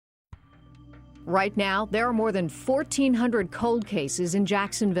Right now, there are more than 1,400 cold cases in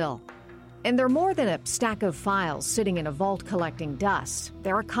Jacksonville. And they're more than a stack of files sitting in a vault collecting dust.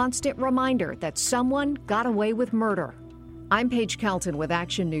 They're a constant reminder that someone got away with murder. I'm Paige Kelton with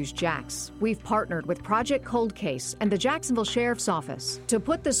Action News Jax. We've partnered with Project Cold Case and the Jacksonville Sheriff's Office to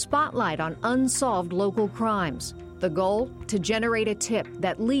put the spotlight on unsolved local crimes. The goal? To generate a tip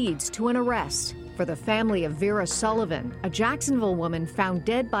that leads to an arrest. For the family of Vera Sullivan, a Jacksonville woman found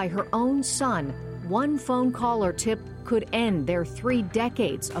dead by her own son, one phone call or tip could end their 3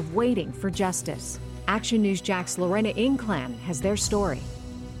 decades of waiting for justice. Action News Jax Lorena Inclan has their story.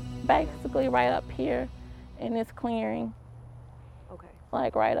 Basically right up here in this clearing. Okay.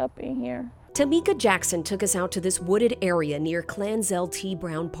 Like right up in here. Tamika Jackson took us out to this wooded area near Clanzell T.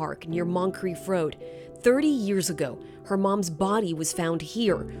 Brown Park near Moncrief Road. 30 years ago, her mom's body was found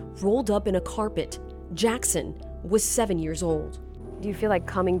here, rolled up in a carpet. Jackson was 7 years old. Do you feel like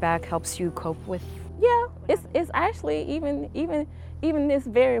coming back helps you cope with? Yeah, it's actually even this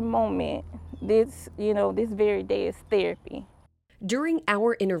very moment, this very day is therapy. During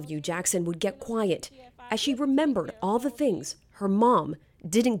our interview, Jackson would get quiet as she remembered all the things her mom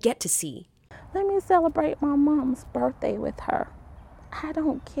didn't get to see. Let me celebrate my mom's birthday with her. I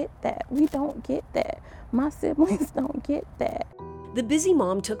don't get that. We don't get that. My siblings don't get that. The busy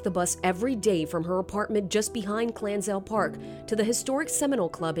mom took the bus every day from her apartment just behind Clanzell Park to the historic Seminole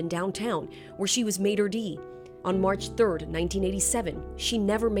Club in downtown, where she was maitre d'. On March 3rd, 1987, she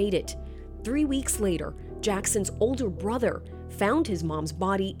never made it. 3 weeks later, Jackson's older brother found his mom's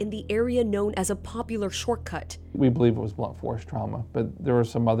body in the area known as a popular shortcut. We believe it was blunt force trauma, but there were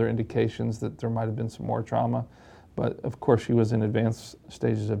some other indications that there might have been some more trauma. But of course, she was in advanced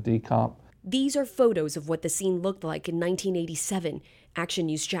stages of decomp. These are photos of what the scene looked like in 1987. Action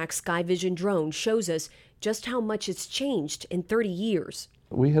News Jack's Sky Vision drone shows us just how much it's changed in 30 years.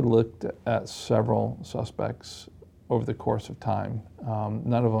 We had looked at several suspects over the course of time.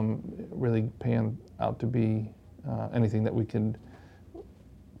 None of them really panned out to be anything that we could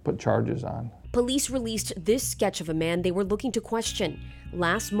put charges on. Police released this sketch of a man they were looking to question.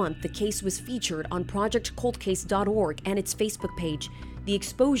 Last month, the case was featured on ProjectColdCase.org and its Facebook page. The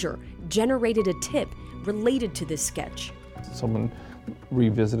exposure generated a tip related to this sketch. Someone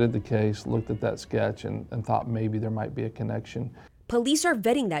revisited the case, looked at that sketch, and thought maybe there might be a connection. Police are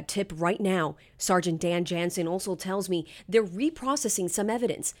vetting that tip right now. Sergeant Dan Jansen also tells me they're reprocessing some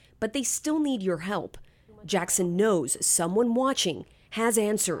evidence, but they still need your help. Jackson knows someone watching has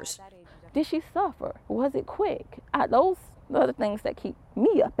answers. Did she suffer? Was it quick? Those are the things that keep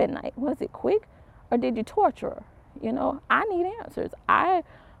me up at night. Was it quick, or did you torture her? I need answers. I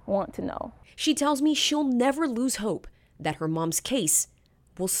want to know. She tells me she'll never lose hope that her mom's case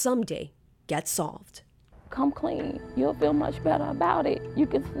will someday get solved. Come clean. You'll feel much better about it. You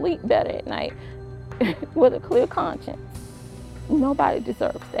can sleep better at night with a clear conscience. Nobody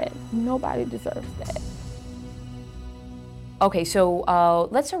deserves that. Nobody deserves that. Okay, so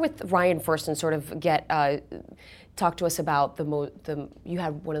let's start with Ryan first and sort of talk to us about you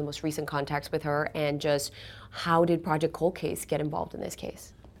had one of the most recent contacts with her, and just how did Project Cold Case get involved in this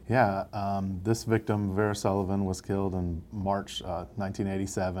case? Yeah, this victim, Vera Sullivan, was killed in March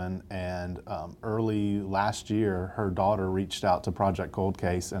 1987, and early last year, her daughter reached out to Project Cold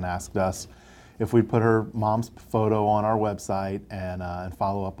Case and asked us if we'd put her mom's photo on our website and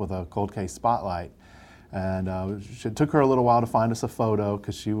follow up with a cold case spotlight. And it took her a little while to find us a photo,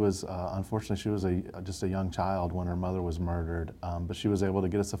 because she was, unfortunately, she was just a young child when her mother was murdered. But she was able to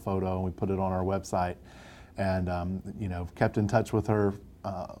get us a photo, and we put it on our website, and kept in touch with her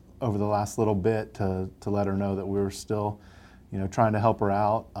over the last little bit to let her know that we were still, trying to help her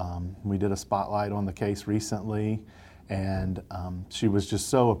out. We did a spotlight on the case recently, and she was just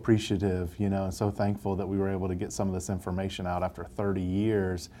so appreciative, and so thankful that we were able to get some of this information out after 30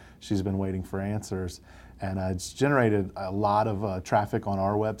 years. She's been waiting for answers, and it's generated a lot of traffic on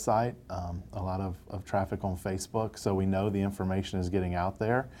our website, a lot of traffic on Facebook, so we know the information is getting out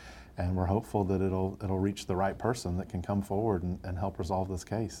there, and we're hopeful that it'll reach the right person that can come forward and help resolve this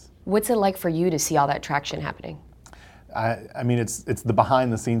case. What's it like for you to see all that traction happening? I mean, it's the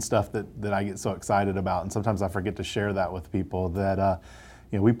behind the scenes stuff that I get so excited about, and sometimes I forget to share that with people, that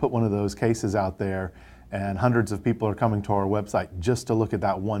we put one of those cases out there, and hundreds of people are coming to our website just to look at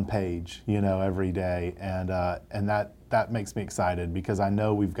that one page, every day, and that makes me excited, because I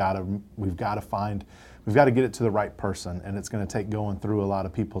know we've got to get it to the right person, and it's going to take going through a lot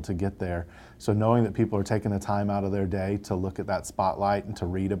of people to get there. So knowing that people are taking the time out of their day to look at that spotlight and to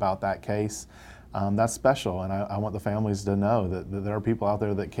read about that case, that's special, and I want the families to know that there are people out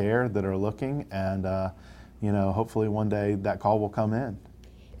there that care, that are looking, and hopefully one day that call will come in.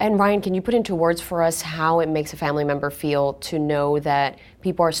 And Ryan, can you put into words for us how it makes a family member feel to know that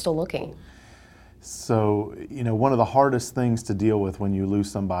people are still looking? So, one of the hardest things to deal with when you lose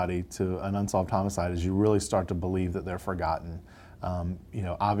somebody to an unsolved homicide is you really start to believe that they're forgotten.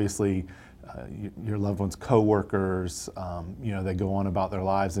 Obviously, your loved one's coworkers, they go on about their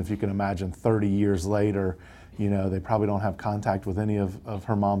lives. If you can imagine 30 years later, they probably don't have contact with any of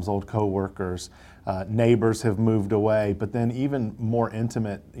her mom's old coworkers. Neighbors have moved away, but then even more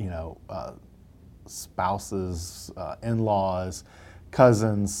intimate, spouses, in-laws,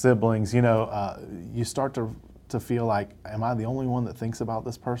 cousins, siblings, you start to feel like, am I the only one that thinks about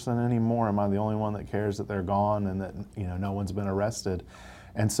this person anymore? Am I the only one that cares that they're gone and that, no one's been arrested?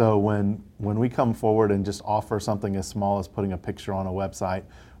 And so when we come forward and just offer something as small as putting a picture on a website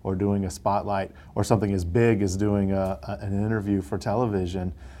or doing a spotlight or something as big as doing an interview for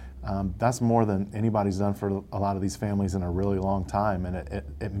television, that's more than anybody's done for a lot of these families in a really long time, and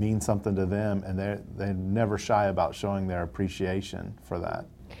it means something to them, and they're never shy about showing their appreciation for that.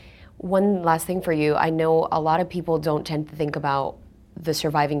 One last thing for you. I know a lot of people don't tend to think about the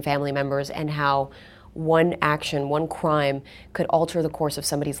surviving family members and how one action, one crime could alter the course of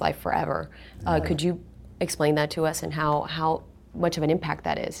somebody's life forever. Could you explain that to us and how much of an impact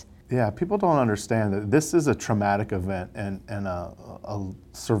that is? Yeah, people don't understand that this is a traumatic event in a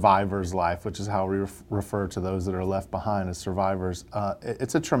survivor's life, which is how we refer to those that are left behind as survivors.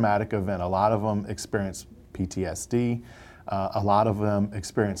 It's a traumatic event. A lot of them experience PTSD. A lot of them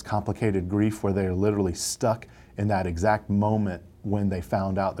experience complicated grief where they're literally stuck in that exact moment when they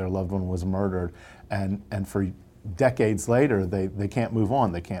found out their loved one was murdered. And for decades later, they can't move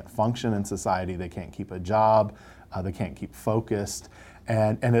on. They can't function in society. They can't keep a job. They can't keep focused.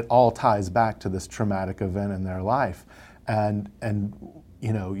 And it all ties back to this traumatic event in their life. And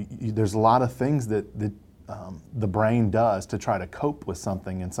there's a lot of things that the brain does to try to cope with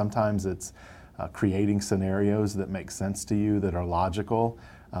something. And sometimes it's creating scenarios that make sense to you, that are logical.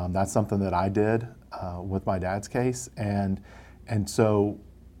 That's something that I did with my dad's case. And so,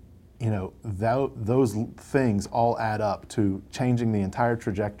 those things all add up to changing the entire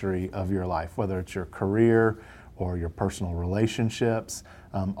trajectory of your life, whether it's your career or your personal relationships.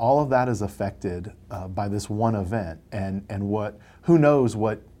 All of that is affected by this one event, and who knows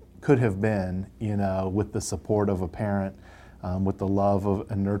what could have been, with the support of a parent, with the love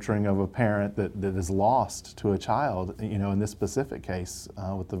and nurturing of a parent that is lost to a child. In this specific case,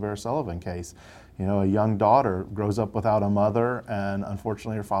 with the Vera Sullivan case, a young daughter grows up without a mother, and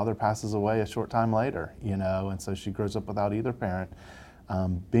unfortunately her father passes away a short time later, and so she grows up without either parent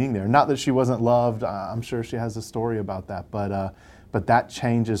being there. Not that she wasn't loved, I'm sure she has a story about that, but that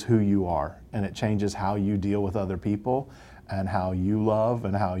changes who you are, and it changes how you deal with other people and how you love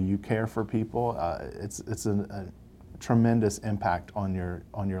and how you care for people. It's a tremendous impact on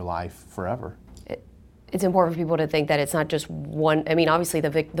your life forever. It's important for people to think that it's not just one. I mean, obviously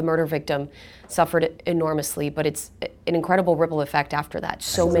the murder victim suffered enormously, but it's an incredible ripple effect after that.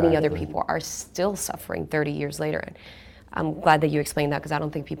 So many other people are still suffering 30 years later. And I'm glad that you explained that, because I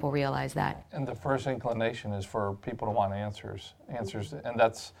don't think people realize that. And the first inclination is for people to want answers, and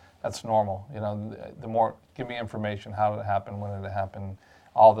that's normal. The more, give me information, how did it happen, when did it happen,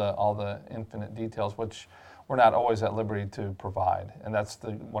 all the infinite details, which we're not always at liberty to provide. And that's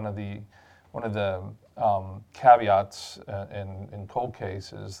one of the caveats in cold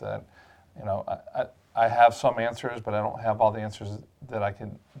cases that, I have some answers, but I don't have all the answers that I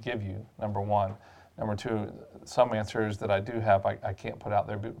can give you, number one. Number two, some answers that I do have, I can't put out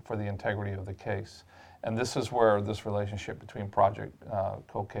there for the integrity of the case. And this is where this relationship between Project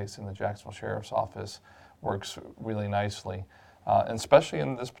Cold Case and the Jacksonville Sheriff's Office works really nicely. And especially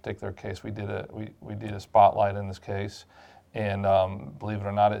in this particular case, we did a spotlight in this case, and believe it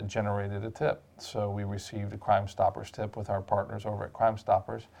or not, it generated a tip. So we received a Crime Stoppers tip with our partners over at Crime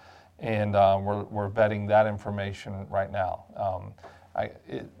Stoppers, and we're vetting that information right now.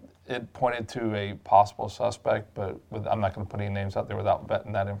 It pointed to a possible suspect, but I'm not going to put any names out there without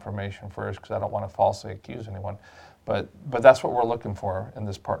vetting that information first, because I don't want to falsely accuse anyone. But that's what we're looking for in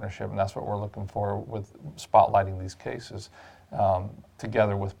this partnership, and that's what we're looking for with spotlighting these cases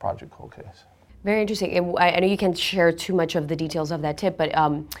together with Project Cold Case. Very interesting. And I know you can't share too much of the details of that tip, but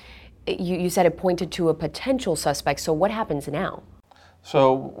you said it pointed to a potential suspect. So what happens now?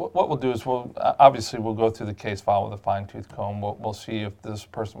 So what we'll do is we'll go through the case file with a fine-tooth comb. We'll see if this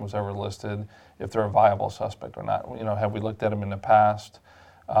person was ever listed, if they're a viable suspect or not. Have we looked at him in the past?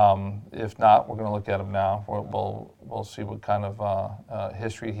 If not, we're going to look at him now. We'll see what kind of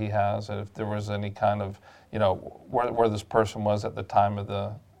history he has, and if there was any kind of, where this person was at the time of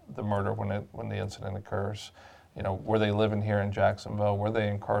the murder when the incident occurs. were they living here in Jacksonville? Were they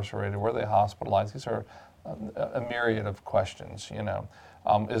incarcerated? Were they hospitalized? These are a myriad of questions.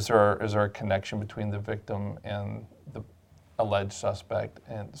 Is there a connection between the victim and the alleged suspect?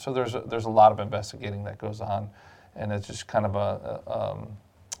 And so there's a lot of investigating that goes on, and it's just kind of a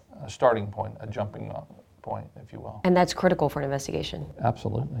starting point, a jumping point, if you will. And that's critical for an investigation.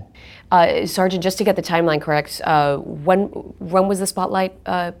 Absolutely. Sergeant, just to get the timeline correct, when was the spotlight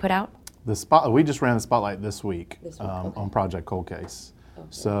put out? We just ran the spotlight this week, on Project Cold Case. Okay.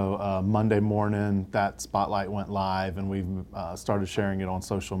 So Monday morning, that spotlight went live, and we've started sharing it on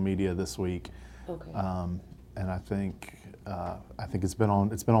social media this week. Okay. And I think it's been on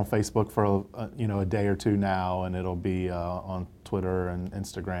Facebook for a day or two now, and it'll be on Twitter and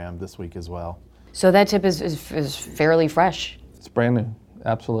Instagram this week as well. So that tip is fairly fresh. It's brand new,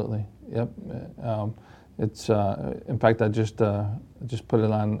 absolutely. Yep. It's in fact, I just put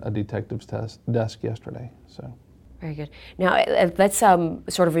it on a detective's desk yesterday. So. Very good. Now let's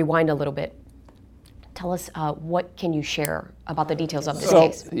sort of rewind a little bit. Tell us what can you share about the details of this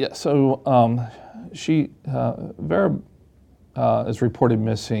case? Yeah. So Vera is reported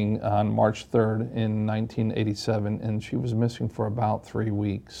missing on March 3rd in 1987, and she was missing for about 3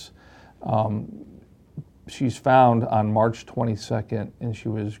 weeks. She's found on March 22nd, and she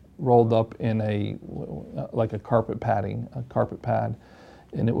was rolled up in a carpet pad,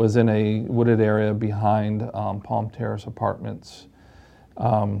 and it was in a wooded area behind Palm Terrace Apartments.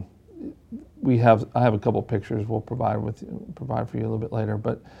 I have a couple pictures we'll provide for you a little bit later,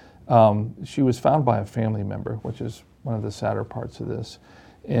 but she was found by a family member, which is one of the sadder parts of this,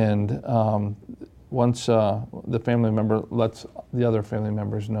 and once the family member lets the other family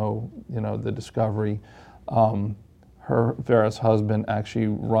members know, the discovery, Vera's husband actually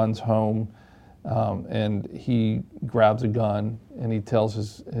runs home, and he grabs a gun and he tells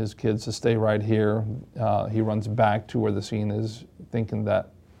his kids to stay right here. He runs back to where the scene is, thinking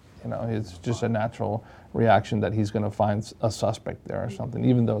that, it's just a natural reaction that he's going to find a suspect there or something,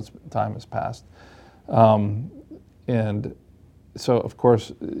 even though time has passed. And so, of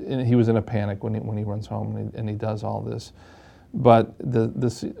course, he was in a panic when he runs home and he does all this. But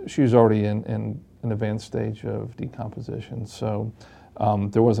she was already in an advanced stage of decomposition, so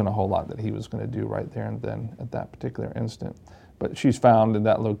there wasn't a whole lot that he was going to do right there and then at that particular instant. But she's found in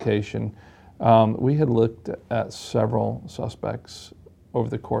that location. We had looked at several suspects over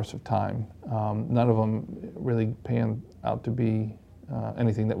the course of time. None of them really panned out to be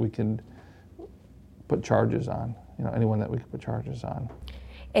anything that we could put charges on. Anyone that we could put charges on.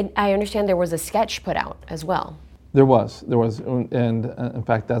 And I understand there was a sketch put out as well. There was, and in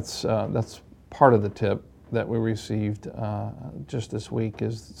fact, that's part of the tip that we received just this week.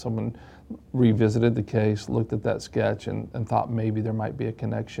 Is someone revisited the case, looked at that sketch, and thought maybe there might be a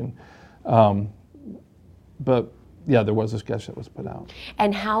connection. But yeah, there was a sketch that was put out.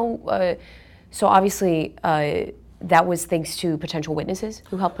 And how? So obviously, that was thanks to potential witnesses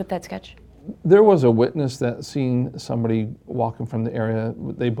who helped put that sketch. There was a witness that seen somebody walking from the area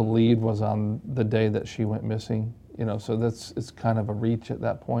they believed was on the day that she went missing. So it's kind of a reach at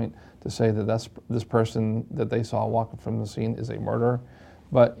that point to say that this person that they saw walking from the scene is a murderer.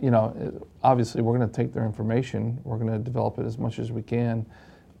 But obviously we're going to take their information, we're going to develop it as much as we can,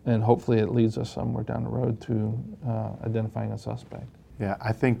 and hopefully it leads us somewhere down the road to identifying a suspect. Yeah,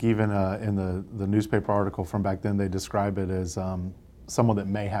 I think even in the newspaper article from back then, they describe it as someone that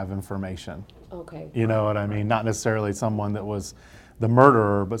may have information. Okay. You know what I mean? Not necessarily someone that was the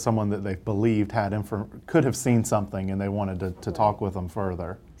murderer, but someone that they believed could have seen something, and they wanted to talk with them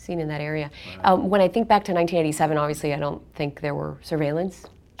further. Seen in that area. Right. When I think back to 1987, obviously I don't think there were surveillance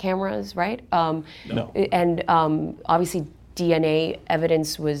cameras, right? No. And obviously DNA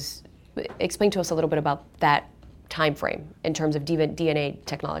evidence was. Explain to us a little bit about that time frame in terms of DNA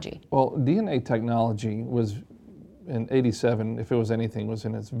technology. Well, DNA technology was in 87, if it was anything, was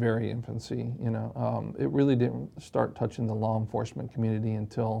in its very infancy. It really didn't start touching the law enforcement community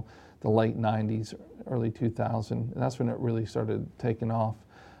until the late 90s, early 2000. And that's when it really started taking off.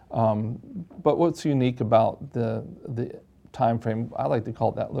 But what's unique about the time frame, I like to call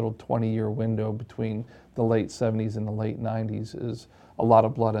it that little 20-year window between the late 70s and the late 90s, is a lot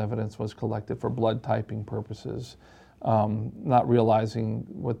of blood evidence was collected for blood typing purposes, not realizing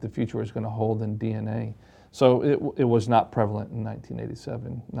what the future was going to hold in DNA. So it was not prevalent in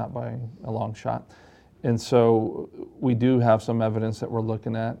 1987, not by a long shot. And so we do have some evidence that we're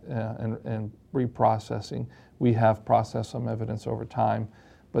looking at and reprocessing. We have processed some evidence over time,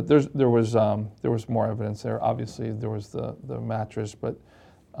 but there was more evidence there. Obviously, there was the mattress, but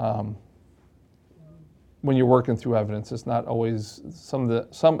when you're working through evidence, it's not always,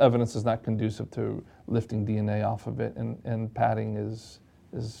 some evidence is not conducive to lifting DNA off of it, and padding is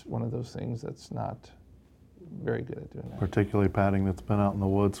one of those things that's not very good at doing that. Particularly padding that's been out in the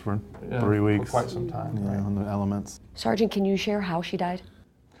woods for 3 weeks. For quite some time. Yeah, right. on the elements. Sergeant, can you share how she died?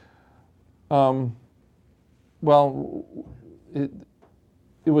 Well, it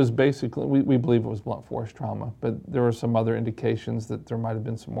was basically, we believe it was blunt force trauma, but there were some other indications that there might have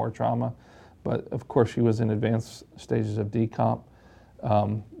been some more trauma. But of course, she was in advanced stages of decomp.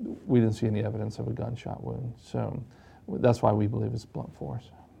 We didn't see any evidence of a gunshot wound, so that's why we believe it's blunt force.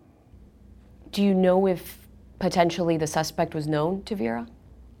 Do you know if potentially the suspect was known to Vera?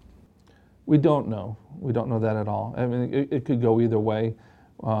 We don't know. We don't know that at all. I mean, it could go either way.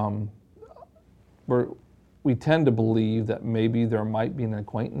 We tend to believe that maybe there might be an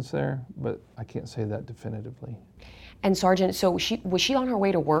acquaintance there, but I can't say that definitively. And Sergeant, so was she on her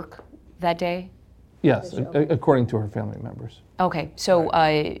way to work that day? Yes, according to her family members. Okay, so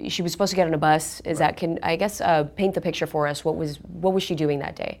she was supposed to get on a bus. Is that, can I guess paint the picture for us? What was she doing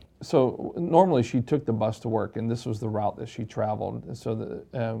that day? So normally she took the bus to work, and this was the route that she traveled. So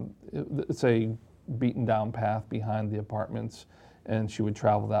it's a beaten down path behind the apartments, and she would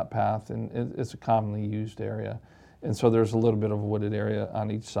travel that path, and it's a commonly used area. And so there's a little bit of a wooded area on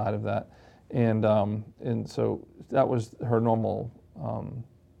each side of that. And so that was her normal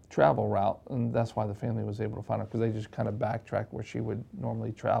travel route, and that's why the family was able to find her, because they just kind of backtracked where she would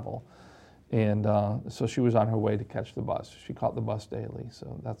normally travel. And so she was on her way to catch the bus. She caught the bus daily,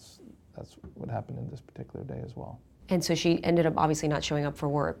 so that's what happened in this particular day as well. And so she ended up obviously not showing up for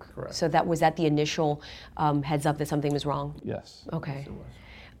work. Correct. So was that the initial heads up that something was wrong? Yes. Okay. Yes, it was.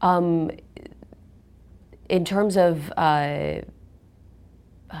 In terms of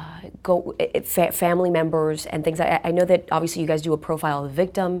family members and things, I know that obviously you guys do a profile of the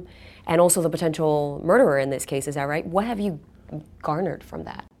victim and also the potential murderer in this case, is that right? What have you garnered from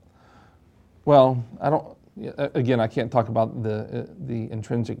that? Well, again, I can't talk about the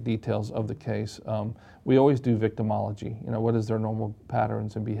intrinsic details of the case. We always do victimology. What is their normal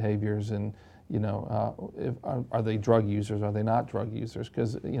patterns and behaviors, and are they drug users? Are they not drug users?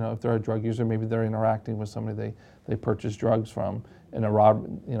 Because if they're a drug user, maybe they're interacting with somebody they purchased drugs from, and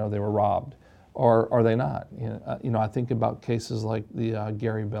they were robbed, or are they not? I think about cases like the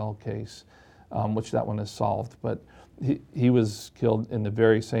Gary Bell case, which that one is solved, but he was killed in the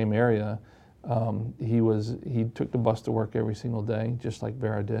very same area. He took the bus to work every single day, just like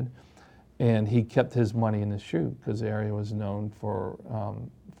Vera did, and he kept his money in his shoe because the area was known for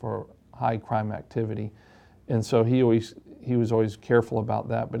high crime activity, and so he was always careful about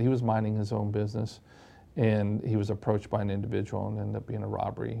that. But he was minding his own business, and he was approached by an individual and ended up being a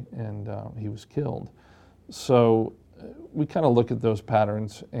robbery, and he was killed. So we kind of look at those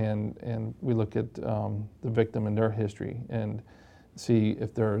patterns, and we look at the victim and their history, and see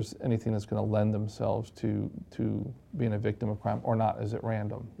if there's anything that's going to lend themselves to being a victim of crime or not. Is it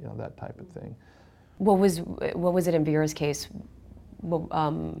random? That type of thing. What was it in Vera's case?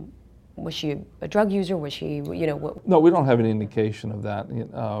 Was she a drug user? Was she, what? No, we don't have any indication of that,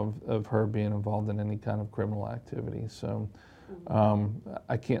 of her being involved in any kind of criminal activity. So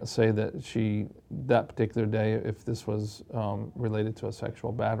I can't say that particular day, if this was related to a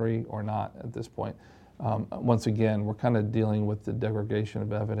sexual battery or not at this point. Once again, we're kind of dealing with the degradation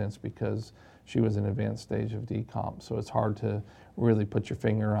of evidence because she was in an advanced stage of decomp. So it's hard to really put your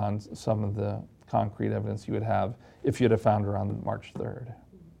finger on some of the concrete evidence you would have if you'd have found her on March 3rd.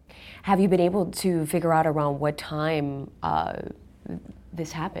 Have you been able to figure out around what time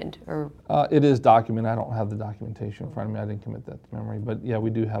this happened? Or it is documented. I don't have the documentation in front of me. I didn't commit that to memory. But yeah, we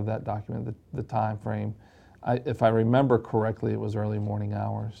do have that document, the time frame. If I remember correctly, it was early morning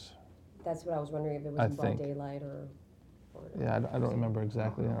hours. That's what I was wondering, if it was in broad daylight or yeah, I don't remember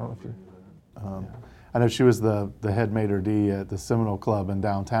exactly. I don't know if you... I know she was the head maitre d' at the Seminole Club in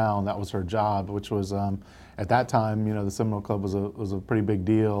downtown. That was her job, which was, at that time, the Seminole Club was a pretty big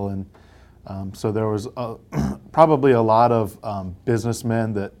deal. And so there was probably a lot of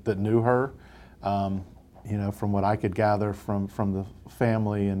businessmen that knew her. From what I could gather from the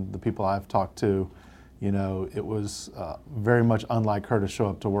family and the people I've talked to, it was very much unlike her to show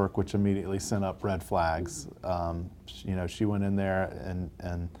up to work, which immediately sent up red flags. She went in there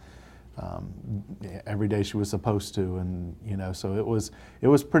and every day she was supposed to, and so it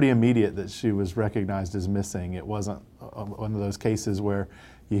was pretty immediate that she was recognized as missing. It wasn't one of those cases where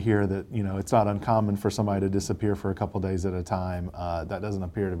you hear that it's not uncommon for somebody to disappear for a couple days at a time. That doesn't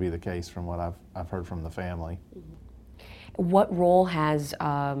appear to be the case from what I've heard from the family. What role has,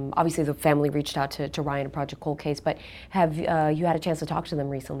 obviously the family reached out to Ryan and Project Cold Case, but have you had a chance to talk to them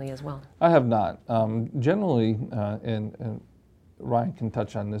recently as well? I have not. Generally, and Ryan can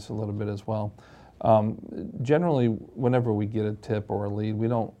touch on this a little bit as well. Generally, whenever we get a tip or a lead, we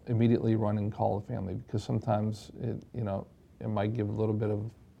don't immediately run and call the family, because sometimes it might give a little bit of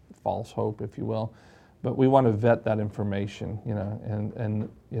false hope, if you will. But we want to vet that information, and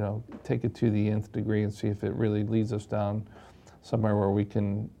take it to the nth degree and see if it really leads us down somewhere where we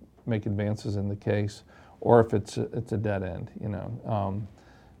can make advances in the case, or if it's a dead end,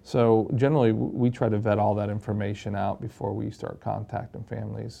 So generally, we try to vet all that information out before we start contacting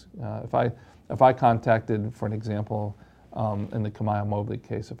families. If I contacted, for an example, in the Kamaya Mobley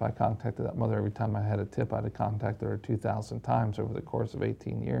case, if I contacted that mother every time I had a tip, I'd have contacted her 2,000 times over the course of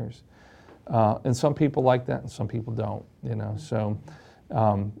 18 years. And some people like that, and some people don't. So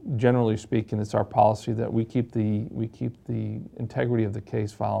generally speaking, it's our policy that we keep the integrity of the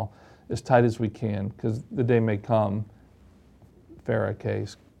case file as tight as we can, because the day may come, Vera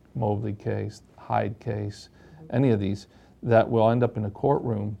case, Mobley case, Hyde case, any of these, that will end up in a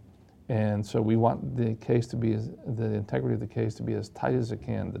courtroom. And so we want the case to be, the integrity of the case to be as tight as it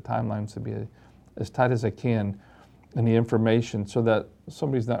can, the timelines to be as tight as it can, and the information, so that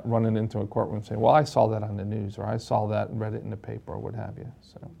somebody's not running into a courtroom saying, well, I saw that on the news, or I saw that and read it in the paper, or what have you.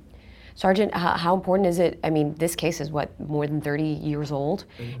 So, Sergeant, how important is it? I mean, this case is more than 30 years old,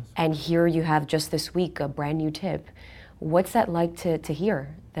 and here you have just this week a brand new tip. What's that like to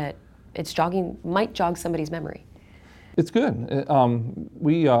hear that it's might jog somebody's memory? It's good.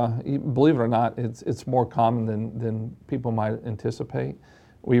 We believe it or not, it's more common than people might anticipate.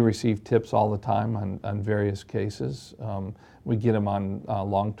 We receive tips all the time on various cases. We get them on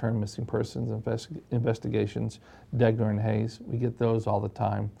long-term missing persons investigations, Degner and Hayes. We get those all the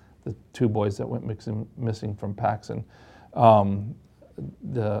time. The two boys that went missing from Paxson.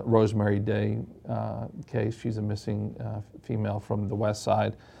 The Rosemary Day case, she's a missing female from the west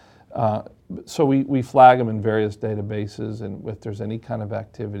side. So we flag them in various databases, and if there's any kind of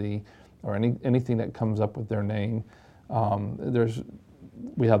activity or anything that comes up with their name,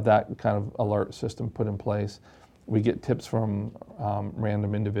 we have that kind of alert system put in place. We get tips from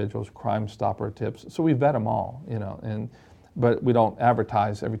random individuals, Crime Stopper tips. So we vet them all, but we don't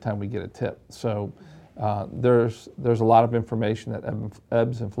advertise every time we get a tip. So there's a lot of information that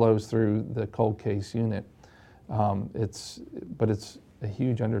ebbs and flows through the cold case unit. But it's a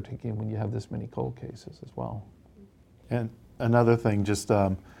huge undertaking when you have this many cold cases as well. And another thing, just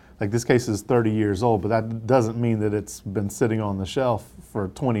like this case is 30 years old, but that doesn't mean that it's been sitting on the shelf for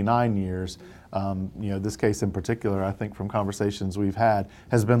 29 years. This case in particular, I think from conversations we've had,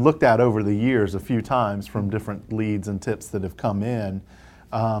 has been looked at over the years a few times from different leads and tips that have come in.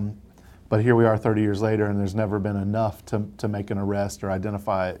 But here we are 30 years later, and there's never been enough to make an arrest or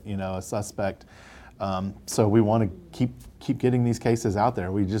identify, a suspect. So we want to keep getting these cases out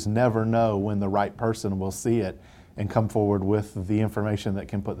there. We just never know when the right person will see it and come forward with the information that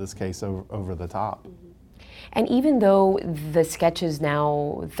can put this case over the top. And even though the sketch is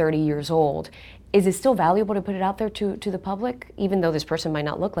now 30 years old, is it still valuable to put it out there to the public, even though this person might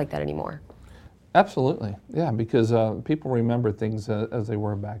not look like that anymore? Absolutely, yeah, because people remember things as they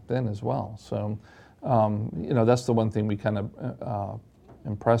were back then as well. So, that's the one thing we kind of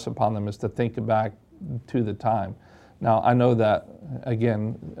impress upon them, is to think back to the time. Now, I know that,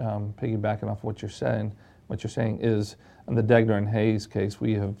 again, piggybacking off what you're saying is, in the Degner and Hayes case,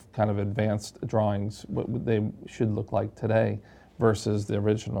 we have kind of advanced drawings, what they should look like today versus the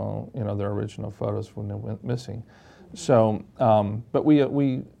original, their original photos when they went missing. So, but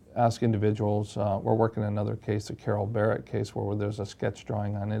we ask individuals, we're working on another case, the Carol Barrett case, where there's a sketch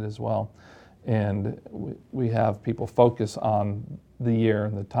drawing on it as well. And we have people focus on the year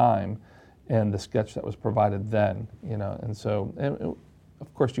and the time and the sketch that was provided then, and so,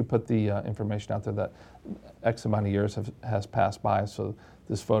 of course, you put the information out there that X amount of years has passed by, so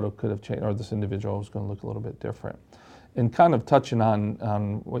this photo could have changed, or this individual was going to look a little bit different. And kind of touching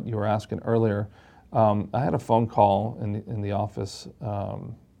on what you were asking earlier, I had a phone call in the office,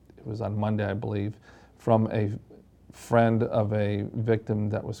 it was on Monday, I believe, from a friend of a victim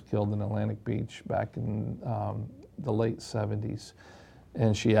that was killed in Atlantic Beach back in the late 70s.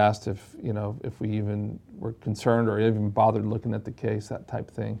 And she asked if we even were concerned or even bothered looking at the case, that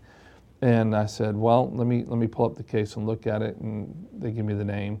type thing. And I said, well, let me pull up the case and look at it. And they give me the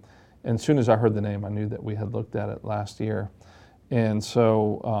name. And as soon as I heard the name, I knew that we had looked at it last year. And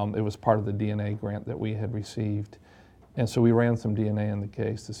so it was part of the DNA grant that we had received. And so we ran some DNA in the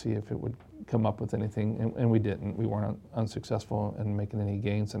case to see if it would come up with anything, and we didn't. We weren't unsuccessful in making any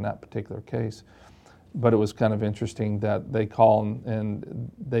gains in that particular case. But it was kind of interesting that they called and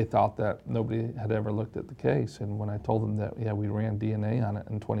they thought that nobody had ever looked at the case. And when I told them that, yeah, we ran DNA on it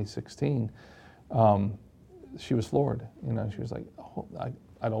in 2016, she was floored. You know, she was like, oh,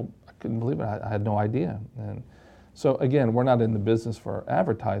 I couldn't believe it. I had no idea. And so again, we're not in the business for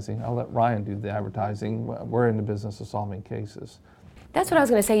advertising. I'll let Ryan do the advertising. We're in the business of solving cases. That's what I was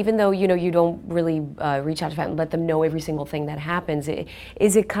going to say. Even though you don't really reach out to family and let them know every single thing that happens,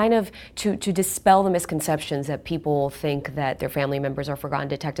 is it kind of to dispel the misconceptions that people think that their family members are forgotten,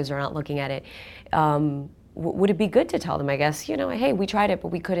 detectives are not looking at it? Would it be good to tell them? I guess hey, we tried it, but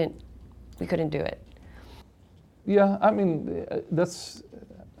we couldn't do it. Yeah, I mean that's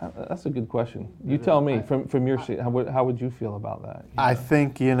a good question. You tell me from your seat. How would you feel about that? I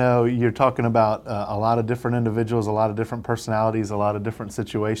think you're talking about a lot of different individuals, a lot of different personalities, a lot of different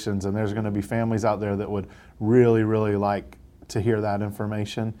situations, and there's going to be families out there that would really, really like to hear that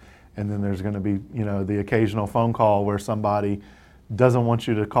information, and then there's going to be the occasional phone call where somebody doesn't want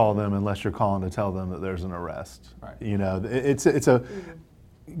you to call them unless you're calling to tell them that there's an arrest. Right. It's a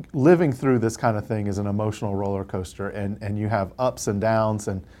living through this kind of thing is an emotional roller coaster, and you have ups and downs,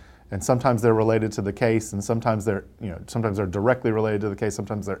 and sometimes they're related to the case, and sometimes they're directly related to the case,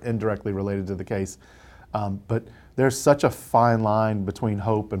 sometimes they're indirectly related to the case. But there's such a fine line between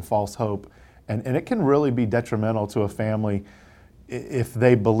hope and false hope, and it can really be detrimental to a family if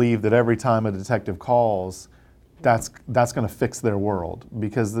they believe that every time a detective calls, that's going to fix their world.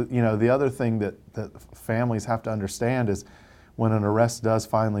 Because the other thing that families have to understand is, when an arrest does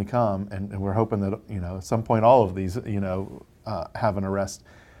finally come, and we're hoping that at some point all of these have an arrest,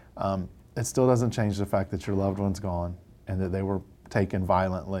 it still doesn't change the fact that your loved one's gone and that they were taken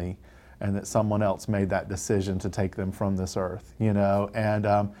violently, and that someone else made that decision to take them from this earth.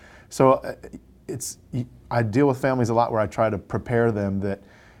 And so I deal with families a lot where I try to prepare them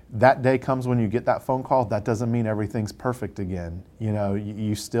that day comes when you get that phone call. That doesn't mean everything's perfect again.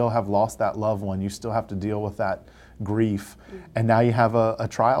 You still have lost that loved one. You still have to deal with that grief, and now you have a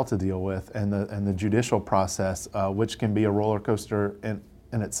trial to deal with, and the judicial process, which can be a roller coaster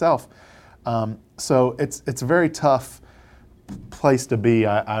in itself. So it's a very tough place to be.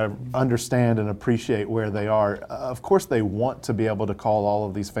 I understand and appreciate where they are. Of course, they want to be able to call all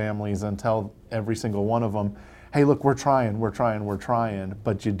of these families and tell every single one of them, hey, look, we're trying,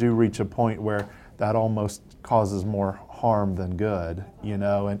 but you do reach a point where that almost causes more harm than good,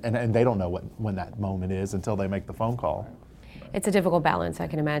 and they don't know when that moment is until they make the phone call. It's a difficult balance, I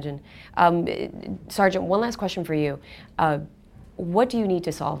can imagine. Sergeant, one last question for you. What do you need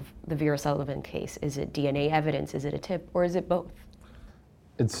to solve the Vera Sullivan case? Is it DNA evidence, is it a tip, or is it both?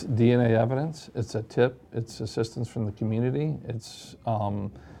 It's DNA evidence, it's a tip, it's assistance from the community, it's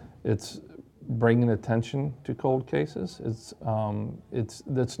bringing attention to cold cases.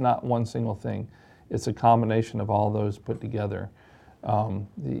 It's not one single thing. It's a combination of all those put together.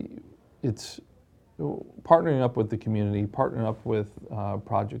 It's partnering up with the community, partnering up with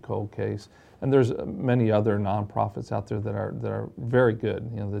Project Cold Case, and there's many other nonprofits out there that are very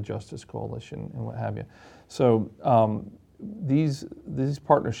good. The Justice Coalition and what have you. So these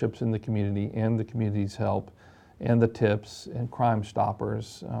partnerships in the community and the community's help, and the tips and Crime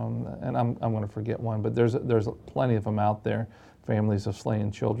Stoppers, and I'm going to forget one, but there's plenty of them out there. Families of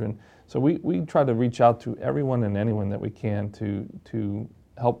slain children. So we try to reach out to everyone and anyone that we can to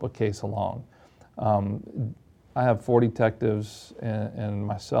help a case along. I have 4 detectives and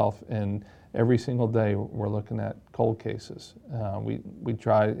myself, and every single day we're looking at cold cases. We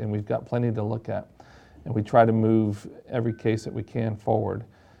try, and we've got plenty to look at, and we try to move every case that we can forward.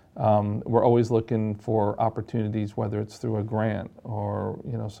 We're always looking for opportunities, whether it's through a grant or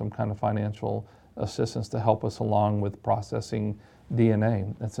some kind of financial assistance to help us along with processing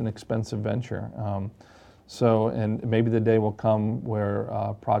DNA. That's an expensive venture. And maybe the day will come where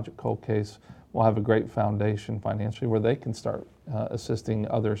Project Cold Case will have a great foundation financially where they can start assisting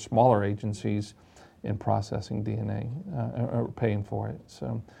other smaller agencies in processing DNA or paying for it.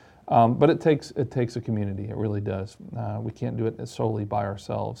 So, but it takes a community. It really does. We can't do it solely by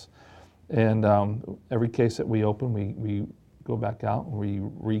ourselves. And every case that we open, we go back out, we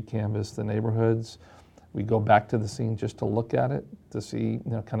re-canvass the neighborhoods. We go back to the scene just to look at it, to see,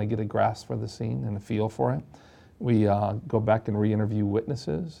 kind of get a grasp for the scene and a feel for it. We go back and re-interview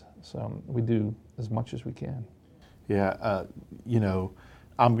witnesses. So we do as much as we can. Yeah,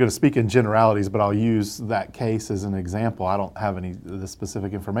 I'm going to speak in generalities, but I'll use that case as an example. I don't have any of the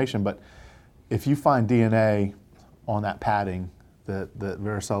specific information, but if you find DNA on that padding that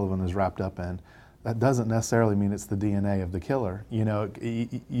Vera Sullivan is wrapped up in, that doesn't necessarily mean it's the DNA of the killer.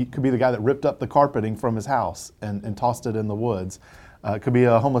 It could be the guy that ripped up the carpeting from his house and tossed it in the woods. It could be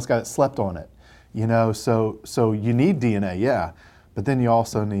a homeless guy that slept on it. You know, so you need DNA, yeah, but then you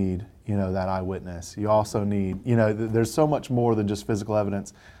also need, you know, that eyewitness. You also need, you know, there's so much more than just physical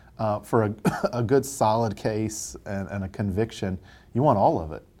evidence. For a good solid case and a conviction, you want all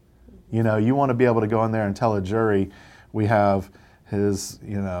of it. You know, you want to be able to go in there and tell a jury, we have his,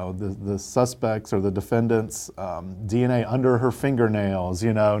 you know, the suspects or the defendant's DNA under her fingernails,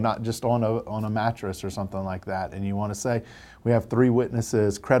 you know, not just on a mattress or something like that. And you want to say, we have 3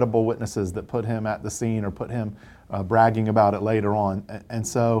 witnesses, credible witnesses that put him at the scene or put him bragging about it later on. And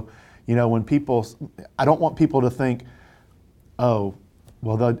so, you know, when people, I don't want people to think, oh,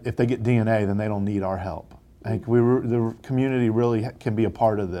 well, if they get DNA, then they don't need our help. I think the community really can be a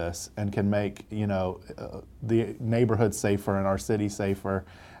part of this and can make, you know, the neighborhood safer and our city safer,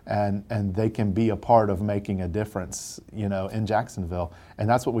 and they can be a part of making a difference, you know, in Jacksonville. And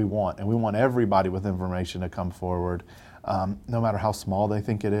that's what we want. And we want everybody with information to come forward, no matter how small they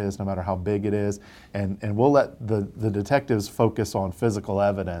think it is, no matter how big it is. And we'll let the detectives focus on physical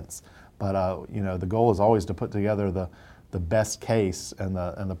evidence. But, you know, the goal is always to put together the best case and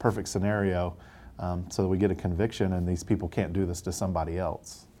the perfect scenario, so that we get a conviction and these people can't do this to somebody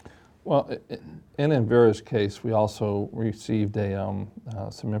else. Well, in Vera's case, we also received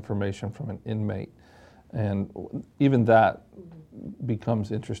some information from an inmate, and even that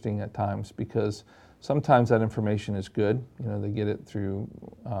becomes interesting at times, because sometimes that information is good. You know, they get it through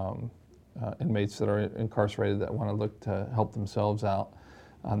inmates that are incarcerated that want to look to help themselves out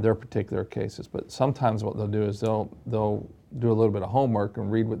on their particular cases. But sometimes what they'll do is they'll do a little bit of homework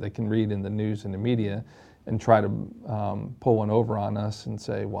and read what they can read in the news and the media, and try to pull one over on us and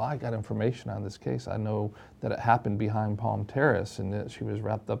say, well, I got information on this case. I know that it happened behind Palm Terrace and that she was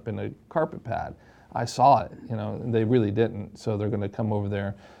wrapped up in a carpet pad. I saw it, you know, and they really didn't. So they're going to come over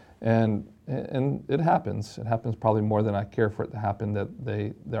there, and it happens. It happens probably more than I care for it to happen, that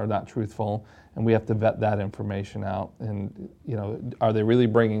they're not truthful, and we have to vet that information out. And, you know, are they really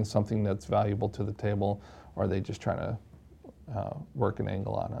bringing something that's valuable to the table, or are they just trying to work an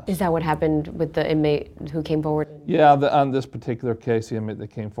angle on us? Is that what happened with the inmate who came forward? Yeah, on this particular case, the inmate that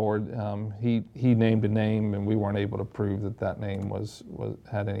came forward, he named a name, and we weren't able to prove that name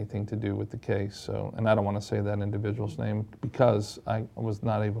had anything to do with the case. So, and I don't want to say that individual's name because I was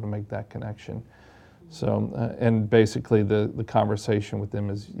not able to make that connection. So, and basically the conversation with them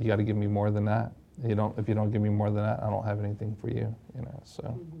is, you got to give me more than that. If you don't give me more than that, I don't have anything for you. You know.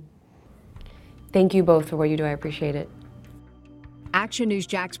 So. Thank you both for what you do. I appreciate it. Action News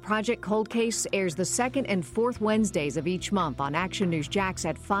Jax Project Cold Case airs the 2nd and 4th Wednesdays of each month on Action News Jax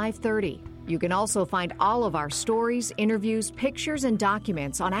at 5:30. You can also find all of our stories, interviews, pictures, and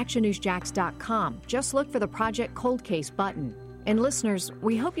documents on actionnewsjax.com. Just look for the Project Cold Case button. And listeners,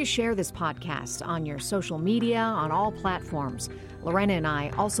 we hope you share this podcast on your social media, on all platforms. Lorena and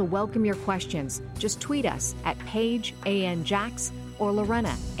I also welcome your questions. Just tweet us at Paige AN Jax or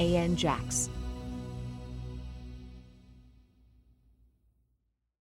Lorena AN Jax.